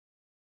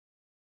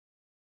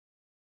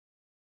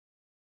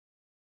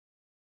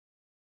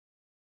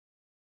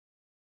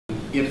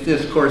if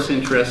this course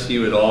interests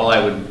you at all,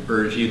 I would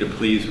urge you to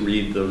please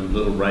read the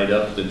little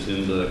write-up that's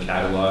in the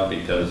catalog,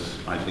 because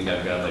I think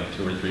I've got like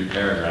 2 or 3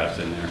 paragraphs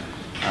in there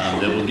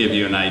that will give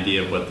you an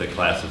idea of what the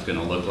class is going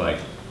to look like.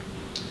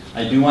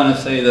 I do want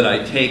to say that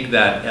I take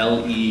that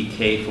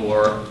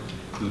LEK4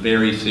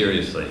 very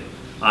seriously.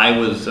 I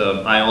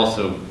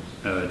also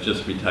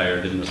just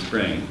retired in the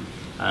spring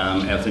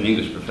as an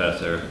English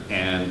professor,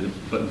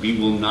 but we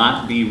will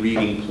not be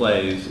reading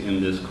plays in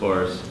this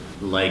course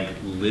like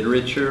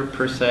literature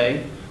per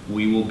se.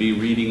 We will be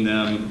reading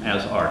them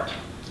as art.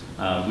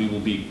 We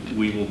will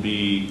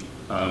be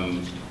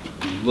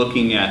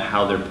looking at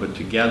how they're put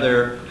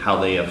together, how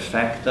they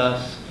affect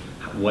us,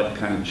 what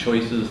kind of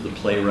choices the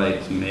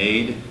playwrights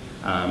made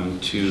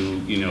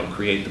to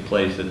create the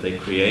plays that they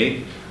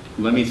create.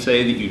 Let me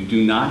say that you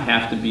do not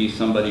have to be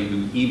somebody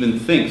who even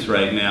thinks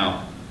right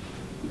now,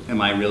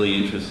 am I really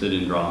interested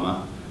in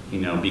drama?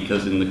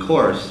 Because in the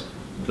course,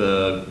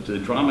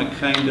 the drama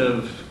kind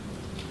of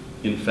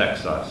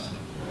infects us.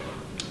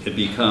 It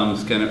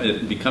becomes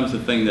a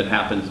thing that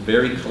happens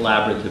very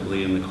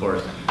collaboratively in the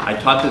course. I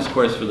taught this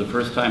course for the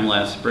first time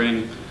last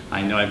spring.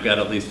 I know I've got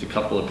at least a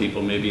couple of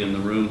people maybe in the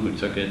room who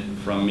took it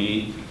from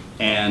me,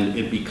 and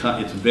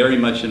it's very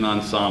much an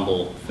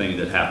ensemble thing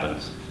that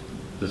happens.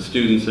 The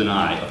students and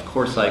I, of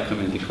course I come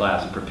into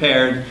class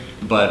prepared,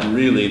 but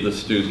really the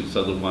students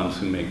are the ones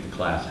who make the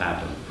class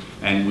happen.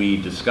 And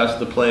we discuss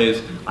the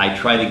plays. I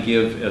try to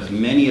give as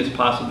many as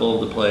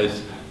possible of the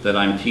plays that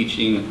I'm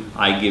teaching.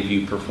 I give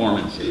you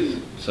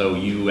performances. So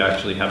you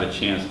actually have a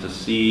chance to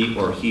see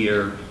or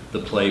hear the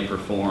play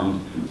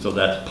performed. So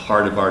that's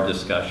part of our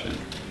discussion.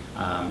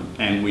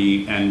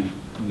 And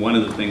one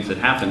of the things that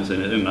happens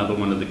in it, another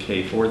one of the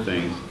K4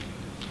 things,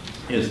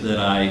 is that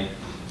I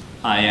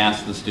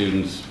ask the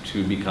students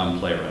to become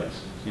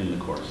playwrights in the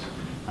course.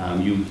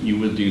 You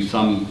would do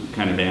some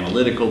kind of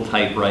analytical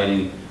type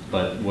writing,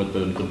 but what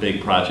the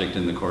big project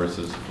in the course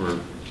is for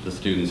the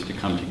students to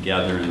come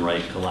together and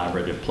write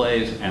collaborative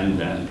plays and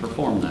then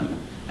perform them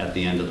at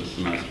the end of the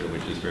semester,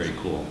 which is very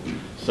cool.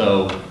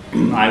 So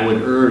I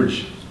would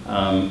urge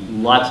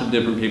lots of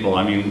different people.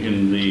 I mean,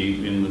 in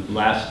the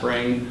last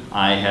spring,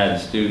 I had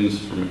students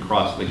from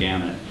across the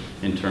gamut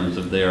in terms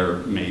of their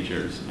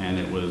majors, and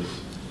it was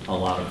a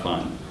lot of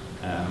fun.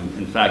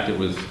 In fact, it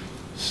was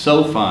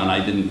so fun,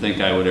 I didn't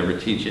think I would ever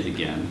teach it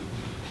again.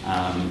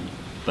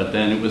 But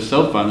then it was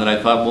so fun that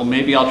I thought, well,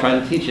 maybe I'll try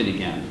to teach it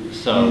again.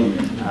 So,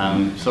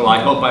 so I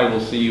hope I will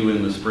see you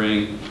in the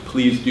spring.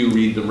 Please do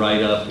read the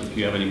write-up if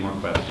you have any more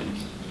questions.